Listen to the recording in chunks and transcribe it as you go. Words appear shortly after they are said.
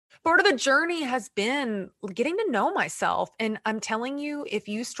part of the journey has been getting to know myself. And I'm telling you, if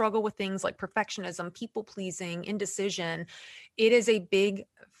you struggle with things like perfectionism, people pleasing, indecision, it is a big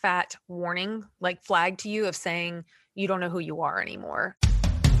fat warning, like flag to you of saying you don't know who you are anymore.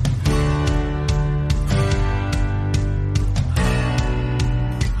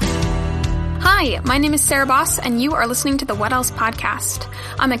 Hi, my name is Sarah Boss, and you are listening to the What Else podcast.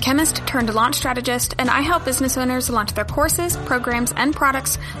 I'm a chemist turned launch strategist, and I help business owners launch their courses, programs, and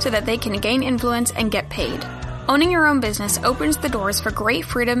products so that they can gain influence and get paid. Owning your own business opens the doors for great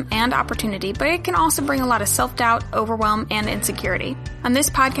freedom and opportunity, but it can also bring a lot of self-doubt, overwhelm, and insecurity. On this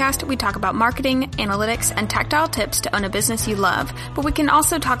podcast, we talk about marketing, analytics, and tactile tips to own a business you love, but we can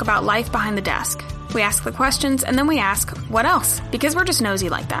also talk about life behind the desk. We ask the questions, and then we ask, what else? Because we're just nosy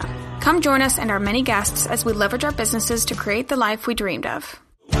like that. Come join us and our many guests as we leverage our businesses to create the life we dreamed of.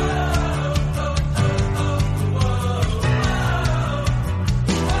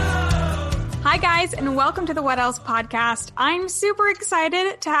 Hi guys, and welcome to the What Else podcast. I'm super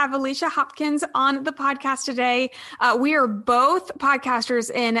excited to have Alicia Hopkins on the podcast today. We are both podcasters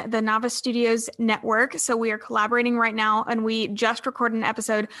in the Nava Studios network, so we are collaborating right now, and we just recorded an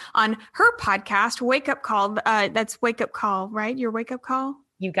episode on her podcast, Wake Up Call. That's Wake Up Call, right? Your Wake Up Call?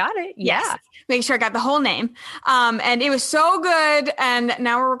 You got it. Yes. Yeah. Make sure I got the whole name. And it was so good. And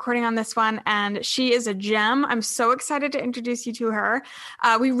now we're recording on this one, and she is a gem. I'm so excited to introduce you to her.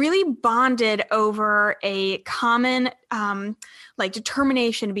 We really bonded over a common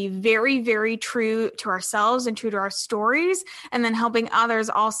determination to be very, very true to ourselves and true to our stories, and then helping others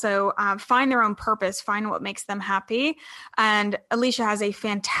also find their own purpose, find what makes them happy. And Alicia has a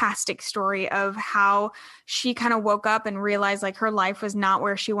fantastic story of how she kind of woke up and realized like her life was not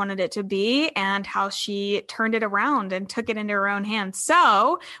where she wanted it to be, and how she turned it around and took it into her own hands.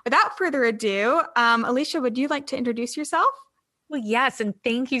 So without further ado, Alicia, would you like to introduce yourself? Well, yes. And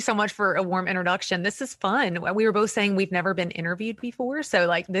thank you so much for a warm introduction. This is fun. We were both saying we've never been interviewed before. So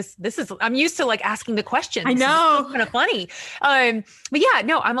like this is, I'm used to like asking the questions. I know. Kind of funny. But yeah,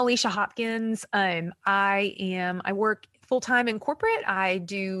 no, I'm Alicia Hopkins. I work full-time in corporate. I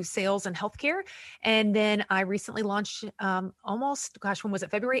do sales and healthcare. And then I recently launched when was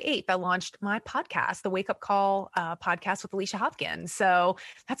it? February 8th, I launched my podcast, the Wake Up Call podcast with Alicia Hopkins. So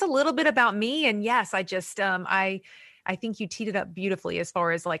that's a little bit about me. And yes, I think you teed it up beautifully as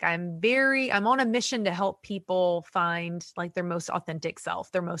far as like, I'm on a mission to help people find like their most authentic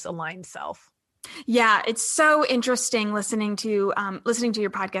self, their most aligned self. Yeah, it's so interesting listening to your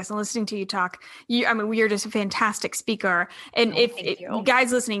podcast and listening to you talk. You're just a fantastic speaker. And if you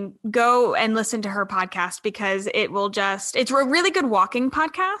guys listening, go and listen to her podcast, because it's a really good walking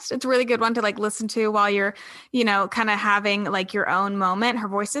podcast. It's a really good one to like listen to while you're, kind of having like your own moment. Her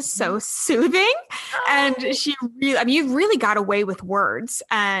voice is so soothing, and you've really got away with words.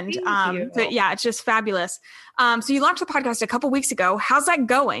 And but yeah, it's just fabulous. So you launched the podcast a couple weeks ago. How's that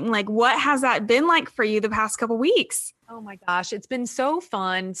going? Like, what has that been like for you the past couple weeks? Oh my gosh, it's been so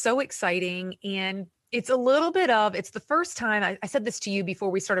fun, so exciting. And it's the first time, I said this to you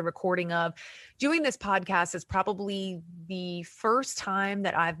before we started recording, of doing this podcast is probably the first time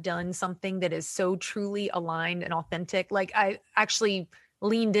that I've done something that is so truly aligned and authentic. Like I actually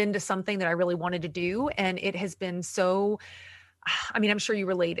leaned into something that I really wanted to do. And it has been I'm sure you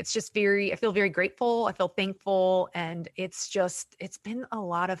relate. It's just I feel very grateful. I feel thankful. And it's been a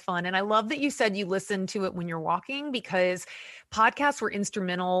lot of fun. And I love that you said you listen to it when you're walking, because podcasts were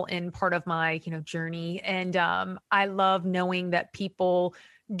instrumental in part of my, journey. And I love knowing that people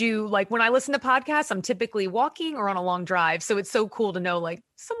do, like when I listen to podcasts, I'm typically walking or on a long drive. So it's so cool to know like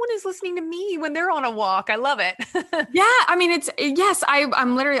someone is listening to me when they're on a walk. I love it. Yeah.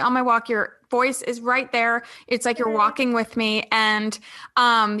 I'm literally on my walk. Your voice is right there. It's like you're walking with me, and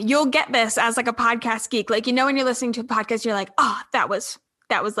you'll get this as like a podcast geek. Like, when you're listening to a podcast, you're like, oh, that was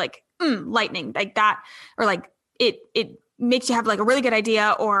like lightning, like that, or like it makes you have like a really good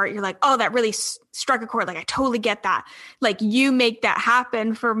idea, or you're like, oh, that really struck a chord. Like, I totally get that. Like, you make that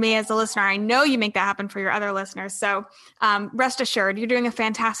happen for me as a listener. I know you make that happen for your other listeners. So rest assured, you're doing a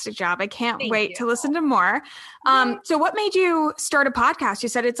fantastic job. I can't wait to listen to more. So what made you start a podcast? You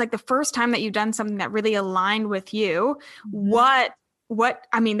said it's like the first time that you've done something that really aligned with you. That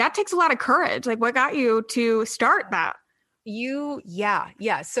takes a lot of courage. Like, what got you to start that?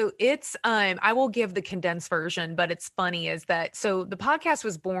 Yeah. So it's, I will give the condensed version, but it's funny is that, so the podcast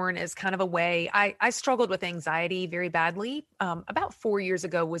was born as kind of a way, I struggled with anxiety very badly. About 4 years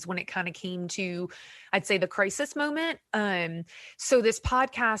ago was when it kind of came to, I'd say, the crisis moment. So this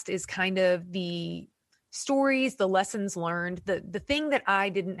podcast is kind of the stories, the lessons learned, the thing that I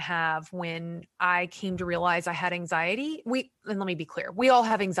didn't have when I came to realize I had anxiety. And let me be clear, we all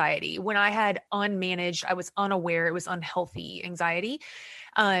have anxiety. When I had unmanaged, I was unaware, it was unhealthy anxiety.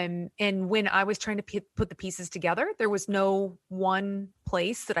 And when I was trying to put the pieces together, there was no one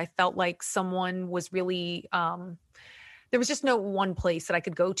place that I felt like someone was really, there was just no one place that I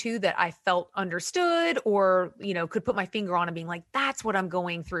could go to that I felt understood or, could put my finger on and being like, that's what I'm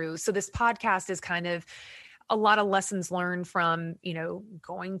going through. So this podcast is kind of a lot of lessons learned from,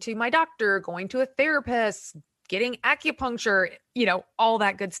 going to my doctor, going to a therapist, getting acupuncture, all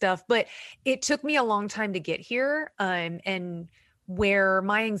that good stuff. But it took me a long time to get here. And where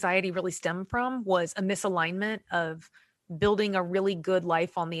my anxiety really stemmed from was a misalignment of building a really good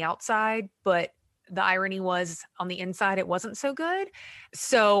life on the outside, but the irony was on the inside, it wasn't so good.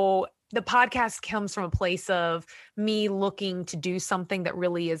 So the podcast comes from a place of me looking to do something that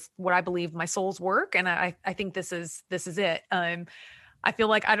really is what I believe my soul's work. And I think this is it. I feel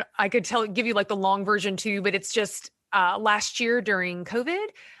like I could give you like the long version too, but it's just last year during COVID,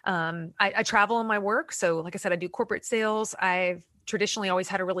 I travel in my work. So like I said, I do corporate sales. I've traditionally always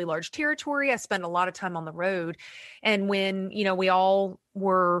had a really large territory. I spend a lot of time on the road. And when, we all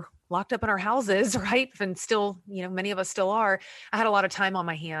were locked up in our houses, right? And still, many of us still are. I had a lot of time on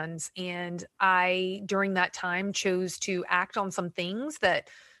my hands. And I, during that time, chose to act on some things that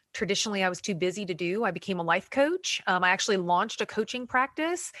traditionally I was too busy to do. I became a life coach. I actually launched a coaching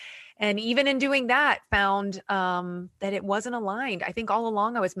practice. And even in doing that, found that it wasn't aligned. I think all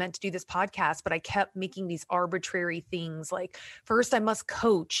along I was meant to do this podcast, but I kept making these arbitrary things like, first I must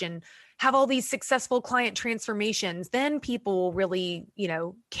coach and have all these successful client transformations. Then people will really,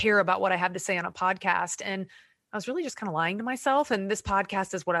 care about what I have to say on a podcast. And I was really just kind of lying to myself. And this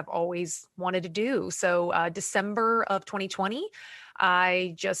podcast is what I've always wanted to do. So December of 2020,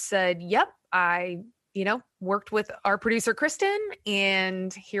 I just said, yep, I worked with our producer, Kristen,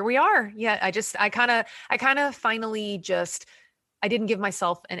 and here we are. Yeah. I kind of finally just, I didn't give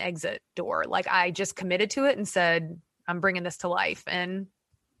myself an exit door. Like I just committed to it and said, I'm bringing this to life. And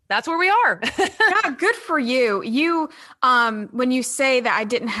that's where we are. Yeah, good for you. You, when you say that I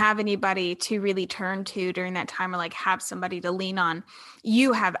didn't have anybody to really turn to during that time or like have somebody to lean on,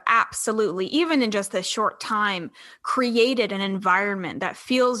 you have absolutely, even in just this short time, created an environment that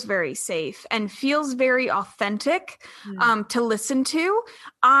feels very safe and feels very authentic to listen to.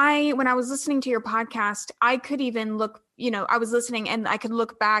 When I was listening to your podcast, I could even look, I was listening and I could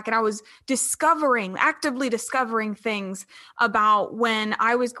look back and I was actively discovering things about when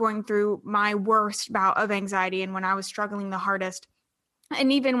I was going through my worst bout of anxiety and when I was struggling the hardest.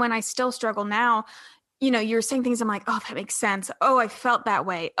 And even when I still struggle now, you're saying things, I'm like, oh, that makes sense. Oh, I felt that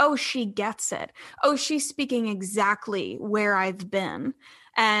way. Oh, she gets it. Oh, she's speaking exactly where I've been.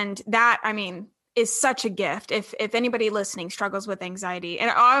 And that, is such a gift. If anybody listening struggles with anxiety, and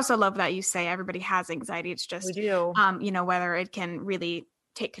I also love that you say everybody has anxiety. It's just, we do. Whether it can really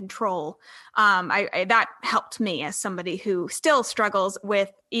take control. I that helped me as somebody who still struggles with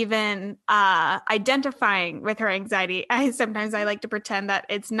even identifying with her anxiety. Sometimes I like to pretend that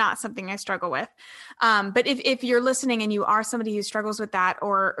it's not something I struggle with. But if you're listening and you are somebody who struggles with that,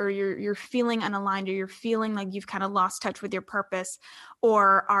 or you're feeling unaligned, or you're feeling like you've kind of lost touch with your purpose,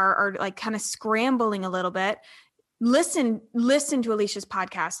 or are like kind of scrambling a little bit, listen to Alicia's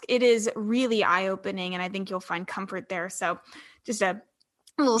podcast. It is really eye-opening, and I think you'll find comfort there. So just a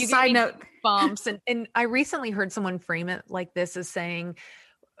little side note. Bumps. And I recently heard someone frame it like this, as saying,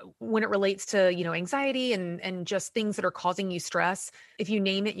 when it relates to, anxiety and just things that are causing you stress, if you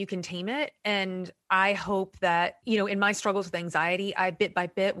name it, you can tame it. And I hope that, in my struggles with anxiety, I bit by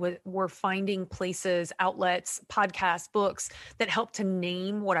bit were finding places, outlets, podcasts, books that helped to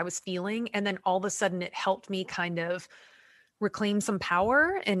name what I was feeling. And then all of a sudden it helped me kind of reclaim some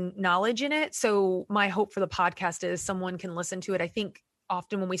power and knowledge in it. So my hope for the podcast is someone can listen to it. I think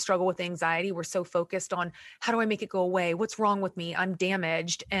often when we struggle with anxiety, we're so focused on how do I make it go away? What's wrong with me? I'm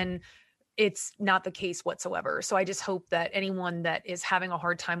damaged. And it's not the case whatsoever. So I just hope that anyone that is having a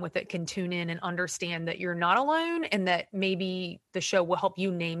hard time with it can tune in and understand that you're not alone, and that maybe the show will help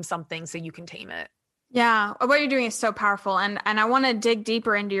you name something so you can tame it. Yeah, what you're doing is so powerful. And I want to dig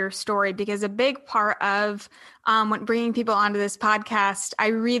deeper into your story, because a big part of when bringing people onto this podcast, I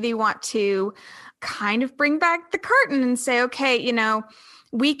really want to kind of bring back the curtain and say, okay,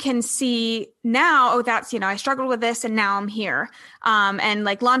 we can see now, oh, that's, I struggled with this and now I'm here. And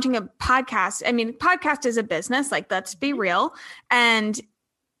like launching a podcast, podcast is a business, like let's be real. And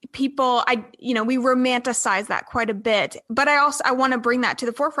people, we romanticize that quite a bit, but I want to bring that to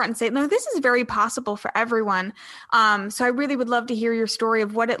the forefront and say, no, this is very possible for everyone. So I really would love to hear your story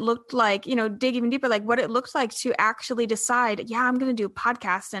of what it looked like, dig even deeper, like what it looked like to actually decide, yeah, I'm going to do a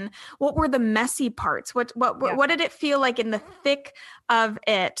podcast, and what were the messy parts? What did it feel like in the thick of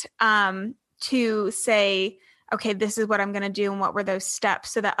it, to say, okay, this is what I'm going to do, and what were those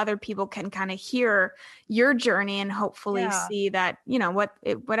steps, so that other people can kind of hear your journey and hopefully see that,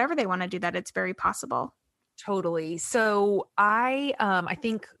 whatever they want to do, that it's very possible. Totally. So I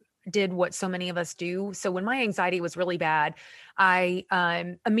think did what so many of us do. So when my anxiety was really bad, I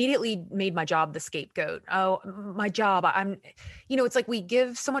immediately made my job the scapegoat. Oh, my job. It's like we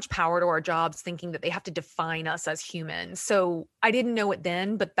give so much power to our jobs thinking that they have to define us as humans. So I didn't know it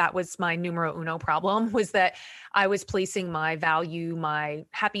then, but that was my numero uno problem, was that I was placing my value, my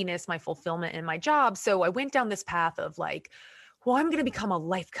happiness, my fulfillment in my job. So I went down this path of like, well, I'm going to become a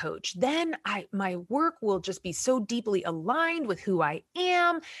life coach. Then my work will just be so deeply aligned with who I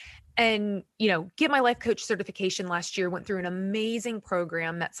am. And, get my life coach certification last year, went through an amazing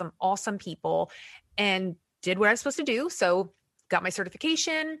program, met some awesome people, and did what I was supposed to do. So got my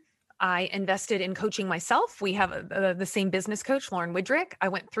certification. I invested in coaching myself. We have the same business coach, Lauren Widrick. I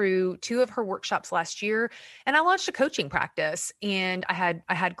went through 2 of her workshops last year, and I launched a coaching practice, and I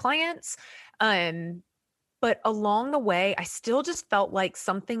had clients. But along the way, I still just felt like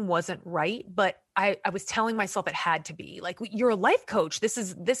something wasn't right. But I was telling myself it had to be. Like, you're a life coach. This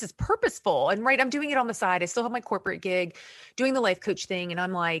is purposeful. And right, I'm doing it on the side. I still have my corporate gig, doing the life coach thing. And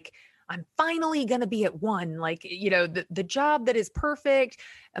I'm like, I'm finally going to be at one, like, the job that is perfect.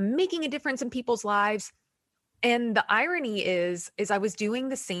 I'm making a difference in people's lives. And the irony is I was doing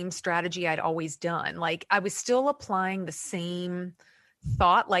the same strategy I'd always done. Like, I was still applying the same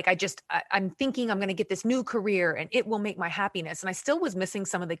thought, like I'm thinking I'm going to get this new career and it will make my happiness. And I still was missing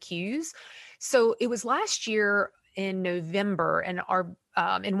some of the cues. So it was last year in November, and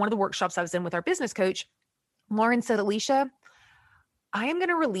in one of the workshops I was in with our business coach, Lauren said, Alicia, I am going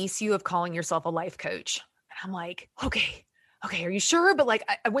to release you of calling yourself a life coach. And I'm like, okay, are you sure? But like,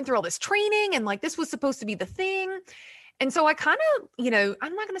 I went through all this training, and like, this was supposed to be the thing. And so I kind of,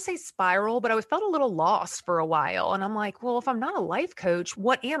 I'm not going to say spiral, but I felt a little lost for a while. And I'm like, well, if I'm not a life coach,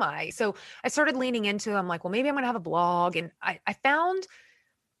 what am I? So I started leaning into, I'm like, well, maybe I'm going to have a blog. And I found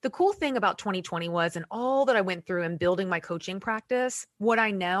the cool thing about 2020 was, and all that I went through in building my coaching practice, what I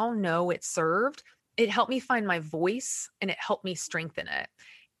now know it served, it helped me find my voice, and it helped me strengthen it.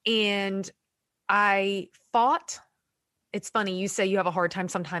 And I fought. It's funny, you say you have a hard time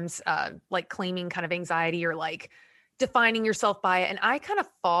sometimes like claiming kind of anxiety or like defining yourself by it. And I kind of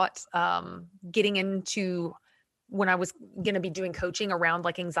fought getting into when I was going to be doing coaching around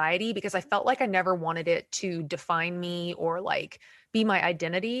like anxiety, because I felt like I never wanted it to define me or like be my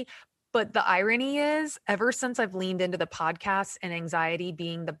identity. But the irony is, ever since I've leaned into the podcast and anxiety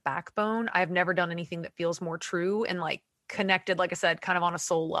being the backbone, I've never done anything that feels more true and like connected, like I said, kind of on a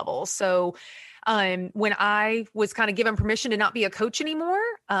soul level. So when I was kind of given permission to not be a coach anymore,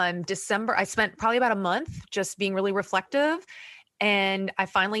 December, I spent probably about a month just being really reflective. And I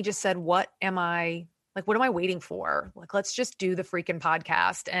finally just said, what am I waiting for? Like, let's just do the freaking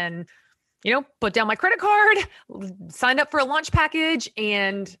podcast. And, put down my credit card, signed up for a launch package,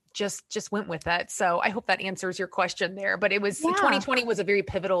 and just went with it. So I hope that answers your question there. But 2020 was a very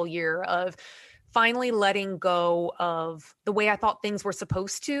pivotal year of finally letting go of the way I thought things were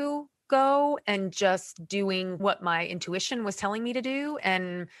supposed to go and just doing what my intuition was telling me to do.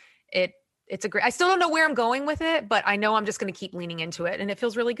 And it's I still don't know where I'm going with it, but I know I'm just going to keep leaning into it, and it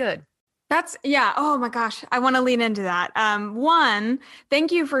feels really good. Oh my gosh. I want to lean into that. One,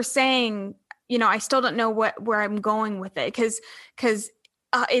 thank you for saying, I still don't know where I'm going with it. Cause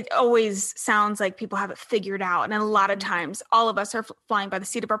it always sounds like people have it figured out. And a lot of times all of us are flying by the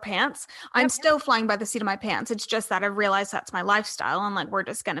seat of our pants. I'm still flying by the seat of my pants. It's just that I've realized that's my lifestyle, and like, we're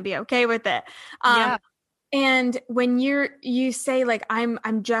just going to be okay with it. And when you say like,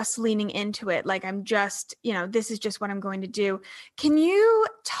 I'm just leaning into it, like I'm just, this is just what I'm going to do. Can you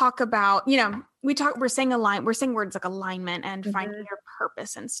talk about, we're saying words like alignment and finding your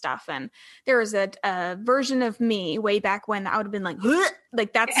purpose and stuff. And there was a version of me way back when I would have been like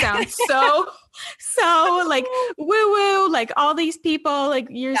that sounds so like woo woo, like all these people, like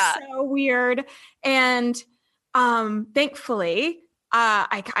you're so weird. And thankfully,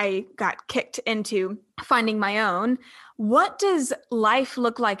 I got kicked into finding my own. What does life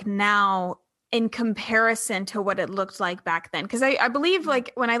look like now in comparison to what it looked like back then? Because I believe,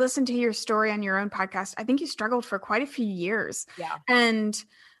 like, when I listened to your story on your own podcast, I think you struggled for quite a few years. Yeah. And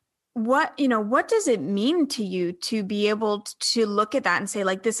what does it mean to you to be able to look at that and say,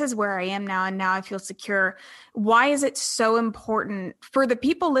 like, this is where I am now, and now I feel secure? Why is it so important for the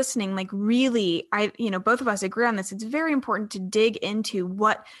people listening? Like, really, both of us agree on this. It's very important to dig into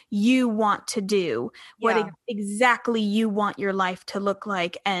what you want to do, Yeah. exactly you want your life to look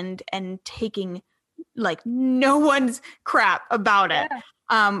like, and taking like no one's crap about it.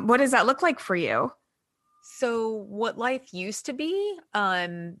 What does that look like for you? So what life used to be,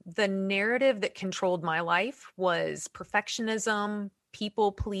 the narrative that controlled my life was perfectionism,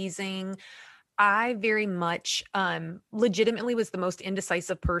 people pleasing. I very much legitimately was the most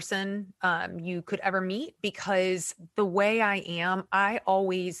indecisive person you could ever meet, because the way I am, I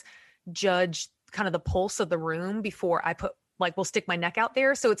always judge kind of the pulse of the room before I will stick my neck out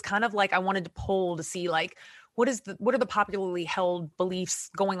there. So it's kind of like I wanted to poll to see like what are the popularly held beliefs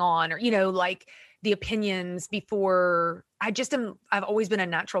going on, or like the opinions before. I've always been a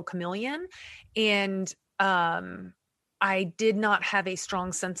natural chameleon, and I did not have a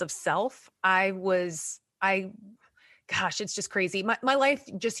strong sense of self. Gosh, it's just crazy. My life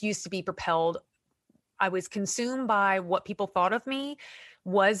just used to be propelled. I was consumed by what people thought of me.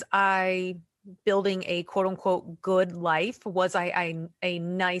 Was I building a quote unquote good life? Was I a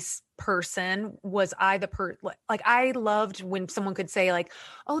nice person? Was I like I loved when someone could say like,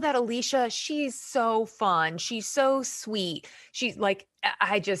 "Oh, that Alicia, she's so fun. She's so sweet." She's like,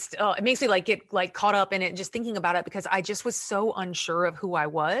 I just it makes me like get like caught up in it just thinking about it, because I just was so unsure of who I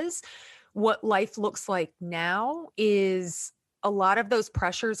was. What life looks like now is a lot of those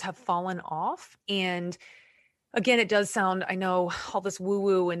pressures have fallen off. And again, it does sound, I know, all this woo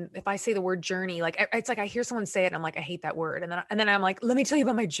woo. And if I say the word journey, like it's like I hear someone say it and I'm like, I hate that word. And then I'm like, let me tell you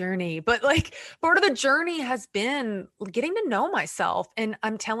about my journey. But like part of the journey has been getting to know myself. And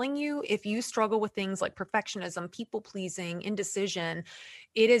I'm telling you, if you struggle with things like perfectionism, people pleasing, indecision,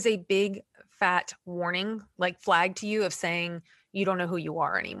 it is a big fat warning, like flag to you of saying you don't know who you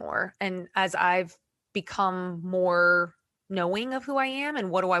are anymore. And as I've become more knowing of who I am and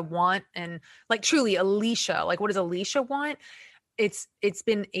what do I want, and like truly Alicia, like what does Alicia want? It's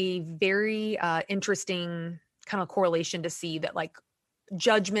been a very interesting kind of correlation to see that like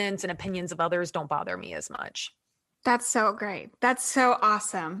judgments and opinions of others don't bother me as much. That's so great. That's so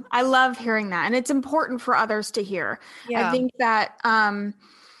awesome. I love hearing that. And it's important for others to hear. I Yeah. think that,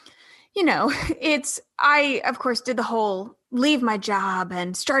 I, of course, did the whole leave my job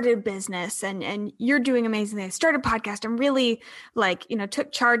and started a business, and you're doing amazing things, started a podcast, and really like,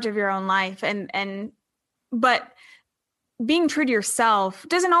 took charge of your own life. But being true to yourself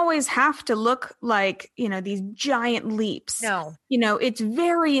doesn't always have to look like, these giant leaps. No. It's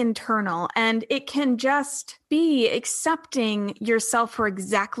very internal, and it can just be accepting yourself for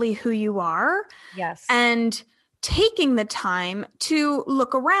exactly who you are. Yes. And taking the time to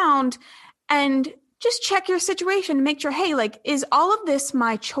look around and just check your situation, make sure, hey, like, is all of this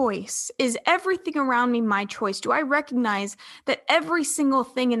my choice? Is everything around me my choice? Do I recognize that every single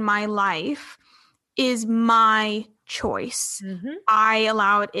thing in my life is my choice? Mm-hmm. I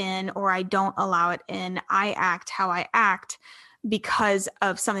allow it in or I don't allow it in. I act how I act because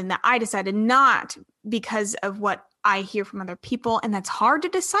of something that I decided, not because of what I hear from other people. And that's hard to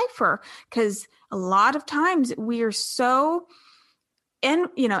decipher, because a lot of times we are so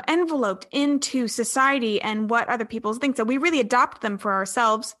enveloped into society and what other people think, so we really adopt them for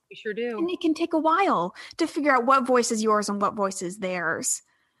ourselves. We sure do. And it can take a while to figure out what voice is yours and what voice is theirs.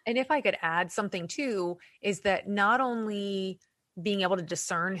 And if I could add something too, is that not only being able to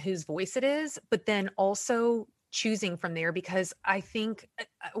discern whose voice it is, but then also choosing from there, because I think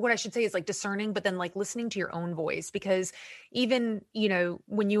what I should say is like discerning, but then like listening to your own voice, because even,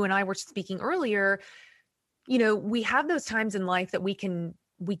 when you and I were speaking earlier, we have those times in life that we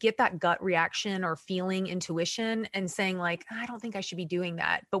get that gut reaction or feeling, intuition, and saying like, I don't think I should be doing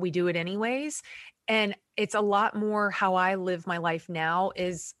that, but we do it anyways. And it's a lot more how I live my life now,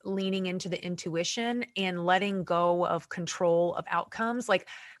 is leaning into the intuition and letting go of control of outcomes. Like,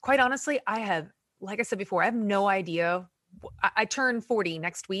 quite honestly, like I said before, I have no idea. I turn 40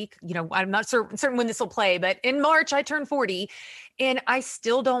 next week. I'm not certain when this will play, but in March I turn 40, and I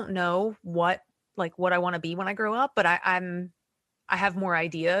still don't know what I want to be when I grow up, but I have more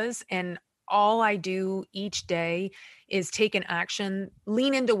ideas, and all I do each day is take an action,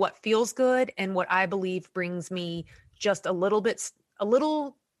 lean into what feels good and what I believe brings me just a little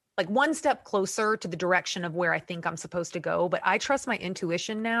like one step closer to the direction of where I think I'm supposed to go. But I trust my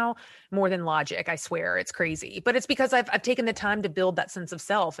intuition now more than logic. I swear, it's crazy, but it's because I've taken the time to build that sense of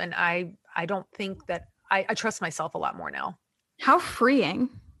self. And I don't think that I trust myself a lot more now. How freeing.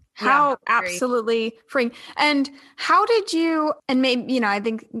 Yeah, How I agree. absolutely freeing. And how did you, and maybe, I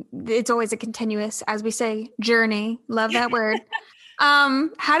think it's always a continuous, as we say, journey. Love that word.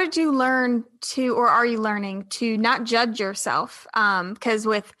 How did you learn to, or are you learning to not judge yourself? Because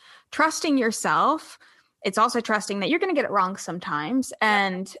with trusting yourself, it's also trusting that you're going to get it wrong sometimes. Yep.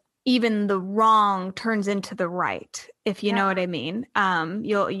 And even the wrong turns into the right, if you Yeah. know what I mean.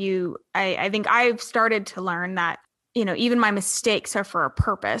 I think I've started to learn that, even my mistakes are for a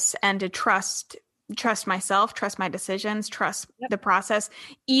purpose, and to trust myself, trust my decisions, trust Yep. the process.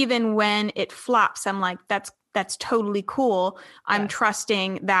 Even when it flops, I'm like, that's totally cool. I'm Yes.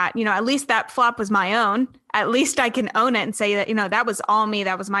 trusting that, at least that flop was my own. At least I can own it and say that, that was all me.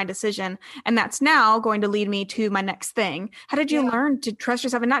 That was my decision. And that's now going to lead me to my next thing. How did you Yeah. learn to trust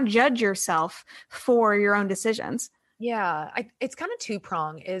yourself and not judge yourself for your own decisions? Yeah, it's kind of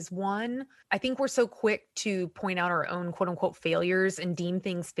two-prong. Is one, I think we're so quick to point out our own quote unquote failures and deem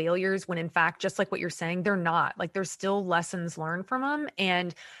things failures when in fact, just like what you're saying, they're not. Like there's still lessons learned from them.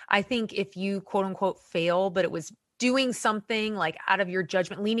 And I think if you quote unquote fail, but it was doing something like out of your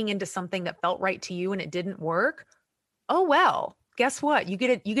judgment, leaning into something that felt right to you and it didn't work, oh well, guess what, you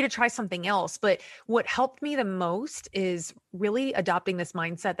get to try something else. But what helped me the most is really adopting this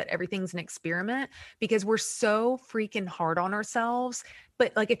mindset that everything's an experiment, because we're so freaking hard on ourselves.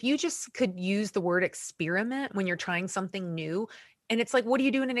 But like if you just could use the word experiment when you're trying something new, and it's like, what do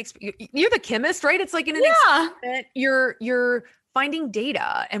you do in an you're the chemist, right? It's like in an Yeah. experiment, you're finding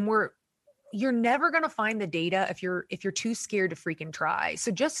data, and you're never going to find the data if you're too scared to freaking try. So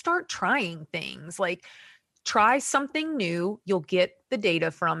just start trying things. Like try something new, you'll get the data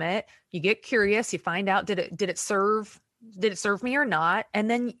from it, you get curious, you find out, did it serve me or not,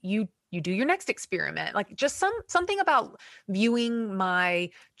 and then you do your next experiment. Like just something about viewing my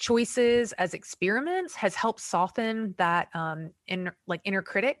choices as experiments has helped soften that inner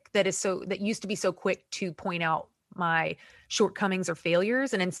critic that used to be so quick to point out my shortcomings or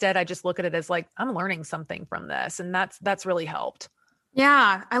failures. And instead I just look at it as like, I'm learning something from this, and that's really helped.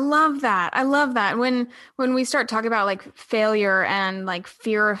 Yeah, I love that. I love that. When we start talking about like failure and like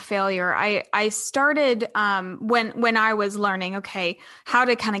fear of failure, I started when I was learning, okay, how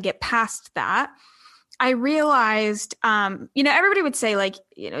to kind of get past that. I realized everybody would say like,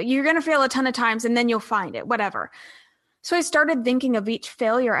 you're going to fail a ton of times and then you'll find it, whatever. So I started thinking of each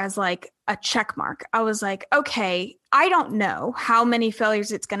failure as like a check mark. I was like, okay, I don't know how many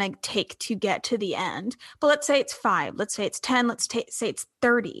failures it's going to take to get to the end, but let's say it's 5, let's say it's 10, say it's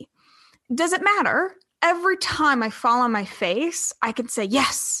 30. Does it matter? Every time I fall on my face, I can say,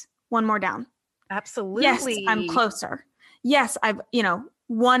 yes, one more down. Yes, I'm Absolutely. closer. Yes, I've,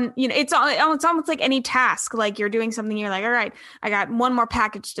 one, it's almost like any task, like you're doing something, you're like, all right, I got one more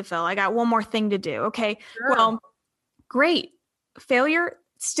package to fill. I got one more thing to do. Okay. Sure. Well, great. Failure,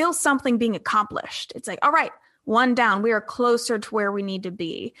 still something being accomplished. It's like, all right, one down. We are closer to where we need to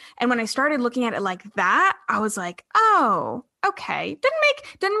be. And when I started looking at it like that, I was like, oh, okay.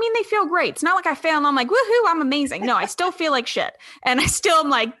 Didn't mean they feel great. It's not like I fail and I'm like, woohoo, I'm amazing. No, I still feel like shit. And I still am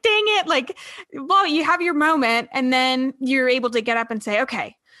like, dang it. Like, well, you have your moment and then you're able to get up and say,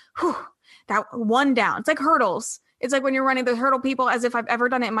 okay, whew, that one down. It's like hurdles. It's like when you're running the hurdle people, as if I've ever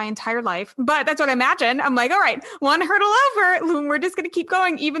done it in my entire life. But that's what I imagine. I'm like, all right, one hurdle over. We're just going to keep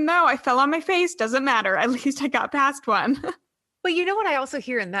going. Even though I fell on my face, doesn't matter. At least I got past one. But you know what I also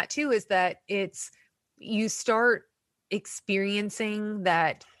hear in that too is that you start experiencing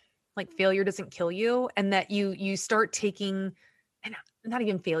that like failure doesn't kill you, and that you start taking, and not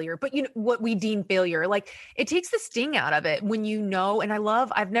even failure, but you know what we deem failure, like it takes the sting out of it when you know. And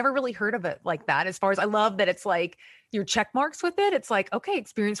I've never really heard of it like that. As far as I love that it's like your check marks with it. It's like, okay,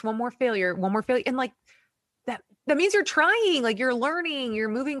 experience one more failure. And like that means you're trying, like you're learning, you're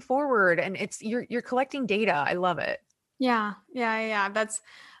moving forward, and you're collecting data. I love it. Yeah.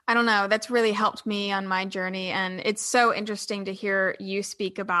 I don't know. That's really helped me on my journey. And it's so interesting to hear you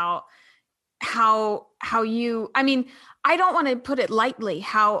speak about how you, I mean, I don't want to put it lightly,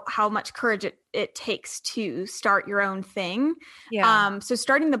 how much courage it takes to start your own thing. Yeah. So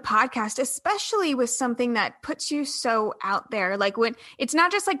starting the podcast, especially with something that puts you so out there, like when it's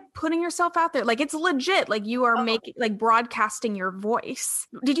not just like putting yourself out there, like it's legit, like you are Oh, making, like broadcasting your voice.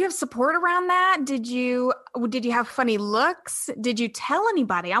 Did you have support around that? Did you have funny looks? Did you tell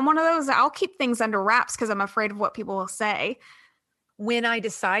anybody? I'm one of those, I'll keep things under wraps because I'm afraid of what people will say. when I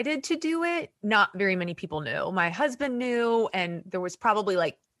decided to do it, not very many people knew. My husband knew, and there was probably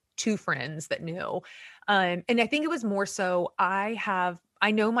like two friends that knew. And I think it was more so I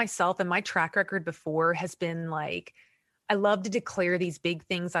know myself, and my track record before has been like, I love to declare these big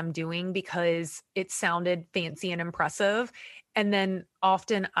things I'm doing because it sounded fancy and impressive. And then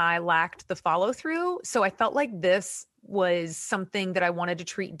often I lacked the follow through. So I felt like this was something that I wanted to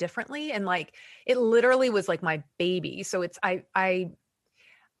treat differently. And like, it literally was like my baby. So I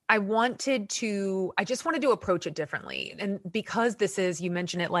just wanted to approach it differently. And because this is, you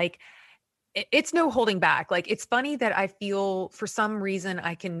mentioned it, like, it's no holding back. Like, it's funny that I feel for some reason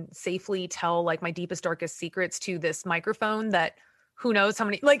I can safely tell like my deepest, darkest secrets to this microphone that who knows how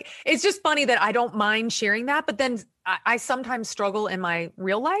many, like, it's just funny that I don't mind sharing that. But then I sometimes struggle in my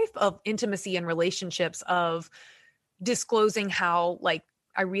real life of intimacy and relationships of disclosing how like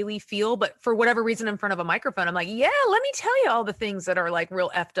I really feel, but for whatever reason in front of a microphone, I'm like, yeah, let me tell you all the things that are like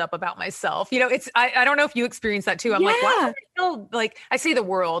real effed up about myself. I don't know if you experience that too. I'm like, why do I feel like I see the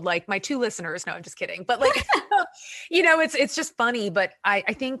world, like my 2 listeners, no, I'm just kidding. But like, it's just funny, but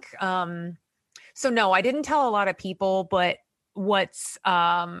I think, so no, I didn't tell a lot of people, but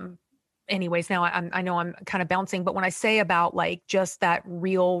anyways, now I know I'm kind of bouncing, but when I say about like just that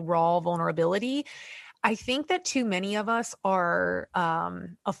real raw vulnerability, I think that too many of us are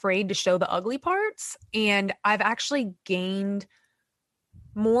afraid to show the ugly parts. And I've actually gained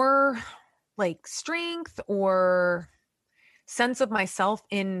more like strength or sense of myself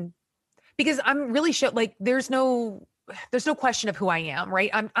because I'm really like, there's no question of who I am,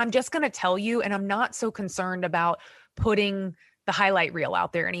 right? I'm just going to tell you, and I'm not so concerned about putting the highlight reel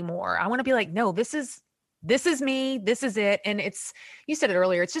out there anymore. I want to be like, no, this is me, this is it. And you said it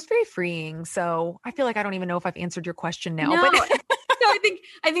earlier, it's just very freeing. So I feel like I don't even know if I've answered your question now, no, but no, I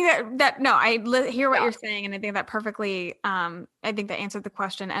think that no, hear what you're saying. And I think that perfectly, I think that answered the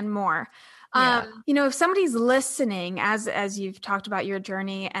question and more. If somebody's listening, as you've talked about your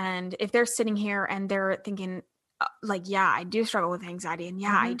journey, and if they're sitting here and they're thinking, like, yeah, I do struggle with anxiety, and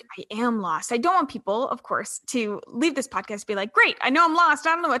I am lost. I don't want people, of course, to leave this podcast and be like, great, I know I'm lost,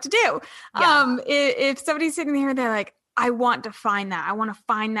 I don't know what to do. Yeah. If somebody's sitting there, they're like, I want to find that. I want to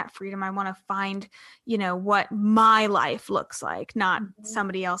find that freedom. I want to find, what my life looks like, not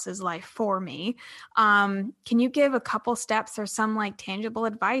somebody else's life for me. Can you give a couple steps or some like tangible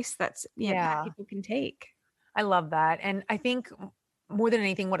advice that people can take? I love that. And I think more than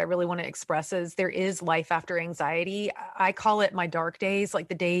anything, what I really want to express is there is life after anxiety. I call it my dark days, like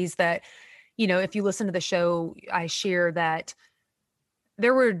the days that, if you listen to the show, I share that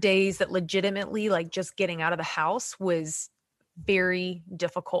there were days that legitimately, like, just getting out of the house was very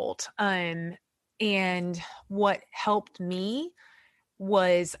difficult. And what helped me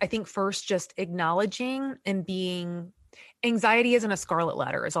was, I think, first just acknowledging and anxiety isn't a scarlet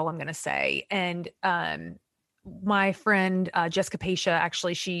letter is all I'm going to say. And, my friend, Jessica Pasha,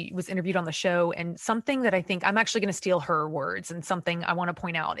 actually, she was interviewed on the show, and something that I think I'm actually going to steal her words, and something I want to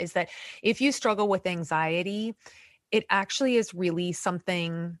point out is that if you struggle with anxiety, it actually is really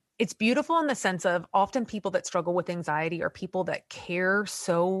something, it's beautiful in the sense of often people that struggle with anxiety are people that care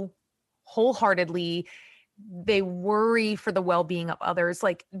so wholeheartedly. They worry for the well-being of others.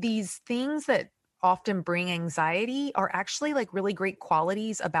 Like, these things that often bring anxiety are actually like really great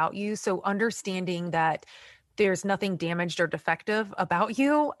qualities about you. So understanding that there's nothing damaged or defective about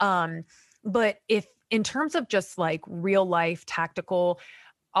you. But if in terms of just like real life tactical,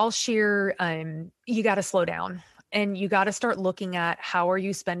 I'll share, you got to slow down and you got to start looking at how are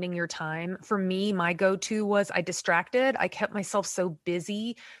you spending your time. For me, my go-to was I kept myself so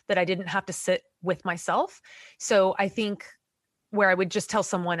busy that I didn't have to sit with myself. So I think where I would just tell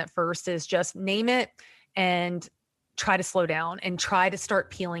someone at first is just name it and try to slow down and try to start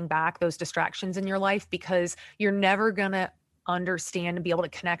peeling back those distractions in your life, because you're never going to understand and be able to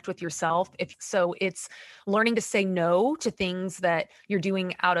connect with yourself. It's learning to say no to things that you're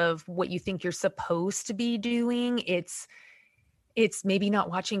doing out of what you think you're supposed to be doing. It's maybe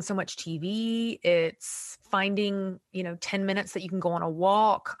not watching so much TV. It's finding, 10 minutes that you can go on a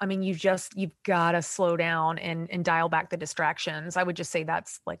walk. I mean, you've got to slow down and dial back the distractions. I would just say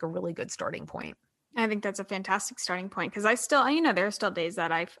that's like a really good starting point. I think that's a fantastic starting point, because I still, there are still days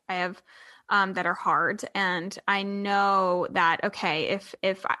that I have that are hard, and I know that, okay, if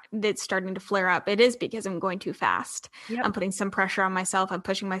it's starting to flare up, it is because I'm going too fast. Yep. I'm putting some pressure on myself. I'm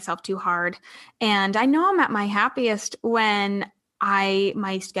pushing myself too hard, and I know I'm at my happiest when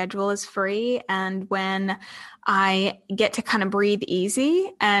my schedule is free and when I get to kind of breathe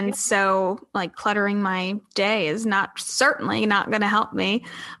easy. And so like cluttering my day is certainly not going to help me.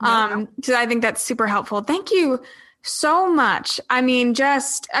 So I think that's super helpful. Thank you so much.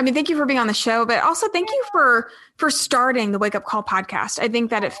 Thank you for being on the show, but also thank you for starting the Wake Up Call podcast. I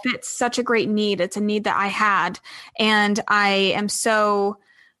think that it fits such a great need. It's a need that I had, and I am so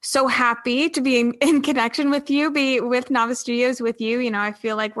so happy to be in connection with you, be with Nava Studios with you. You know, I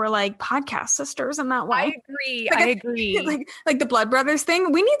feel like we're like podcast sisters in that way. I agree. Like the Blood Brothers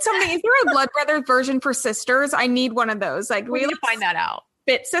thing. We need something. Is there a Blood Brothers version for sisters? I need one of those. Like we need to find that out.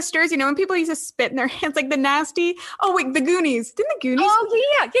 Spit sisters, you know, when people used to spit in their hands, like the nasty. Oh wait, the Goonies. Didn't the Goonies?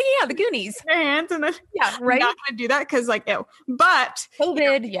 Oh yeah, the Goonies. Their hands and then right. I'm not gonna do that because like ew. But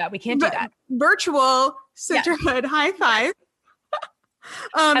COVID, we can't do that. Virtual sisterhood high five.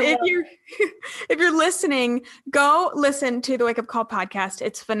 If you're listening, go listen to the Wake Up Call podcast.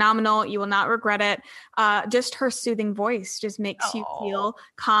 It's phenomenal. You will not regret it. Just her soothing voice just makes you feel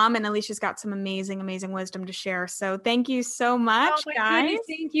calm. And Alicia's got some amazing, amazing wisdom to share. So thank you so much, guys. Goodness,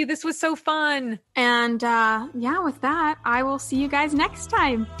 thank you. This was so fun. And with that, I will see you guys next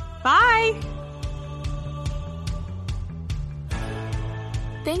time. Bye.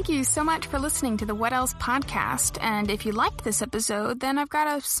 Thank you so much for listening to the What Else podcast. And if you liked this episode, then I've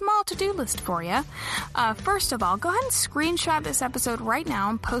got a small to-do list for you. First of all, go ahead and screenshot this episode right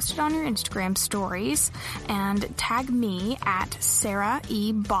now and post it on your Instagram stories and tag me at Sarah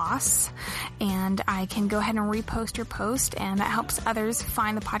E. Boss. And I can go ahead and repost your post, and that helps others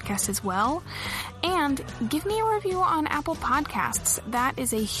find the podcast as well. And give me a review on Apple Podcasts. That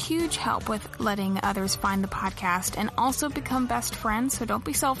is a huge help with letting others find the podcast and also become best friends. So don't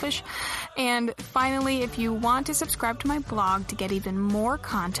be selfish. And finally, if you want to subscribe to my blog to get even more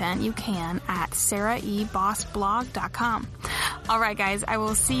content, you can at saraebossblog.com. All right, guys, I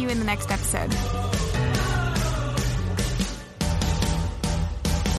will see you in the next episode.